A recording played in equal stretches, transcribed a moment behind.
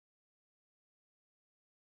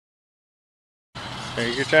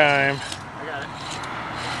Take your time. I got it.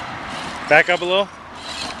 Back up a little.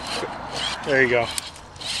 There you go.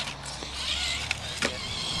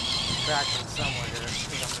 Traction somewhere here. I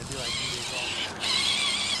think I'm gonna do like these.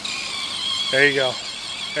 There you go.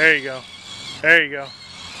 There you go. There you go.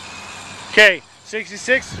 Okay,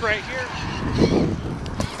 66 is right here.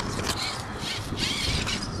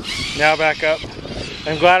 Now back up.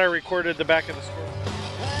 I'm glad I recorded the back of the squirrel.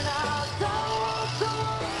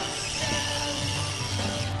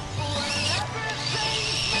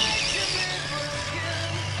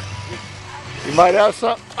 You might have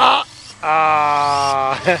some.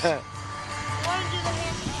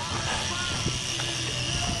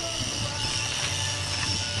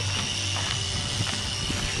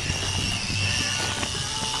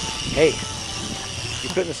 Hey, you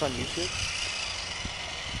putting this on YouTube?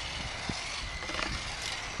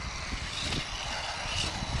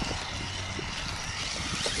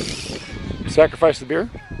 Sacrifice the beer?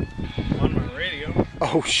 On my radio.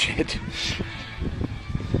 Oh shit.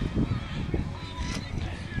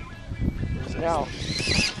 Now,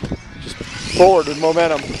 just forward with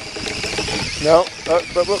momentum. No,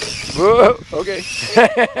 okay.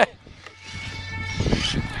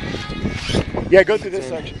 Yeah, go through this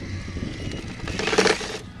section.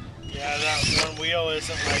 Yeah, that one wheel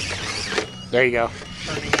isn't like There you go.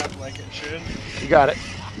 turning up like it should. You got it.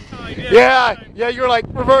 Oh, Yeah, you're like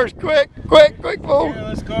reverse, quick, boom. Here,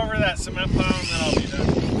 let's go over that cement pile and then I'll be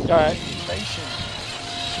done. All right.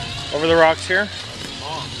 Over the rocks here.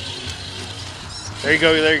 There you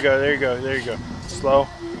go, there you go, there you go, there you go. Slow.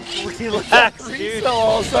 Relax, dude.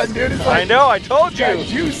 All of a sudden, dude, it's like, I know, I told you. got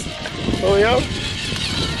juice. Oh, yeah.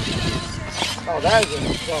 Oh, that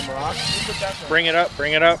is some rock. Bring it up,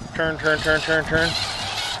 turn.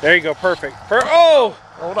 There you go, perfect. Oh!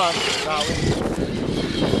 Hold on.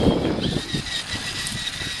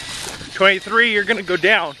 23, you're gonna go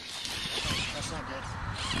down. That's not good.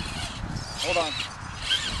 Hold on.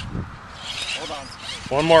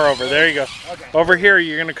 One more over, there you go. Okay. Over here,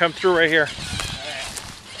 you're gonna come through right here.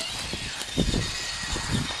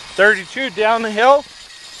 32 down the hill.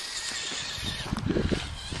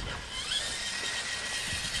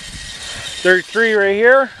 33 right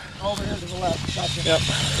here. Over here to the left. Gotcha. Yep.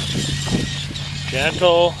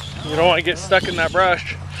 Gentle. You don't want to get stuck in that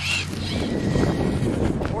brush.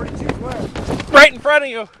 42 left. Right in front of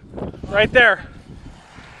you. Right there.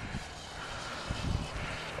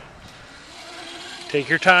 Take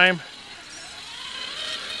your time.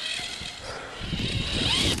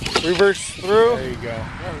 Reverse through. There you go.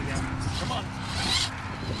 There we go. Come on.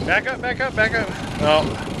 Back up. No.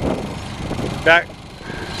 Back.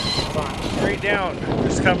 Straight down.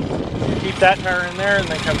 Just come, keep that tire in there and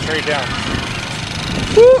then come straight down.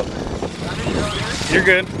 Woo! You're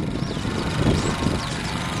good.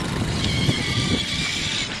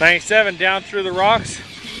 97 down through the rocks.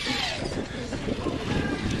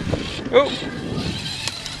 Oh.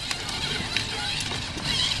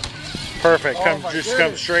 Perfect.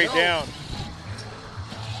 Come straight down.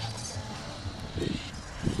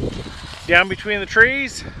 Down between the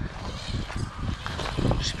trees.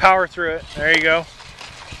 Just power through it. There you go.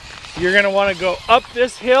 You're gonna want to go up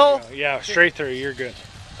this hill. Yeah, straight through. You're good.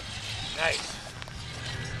 Nice.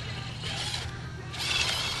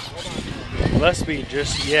 Less speed.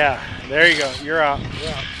 Just There you go. You're out.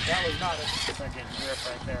 Yeah, that was not a second grip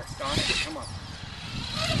right there. Don, come on.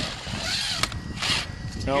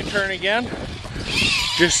 Nope. You turn again.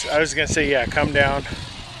 I was gonna say, come down.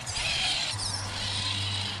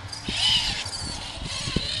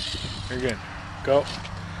 You're good. Go.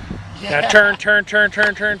 Yeah. Now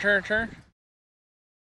turn.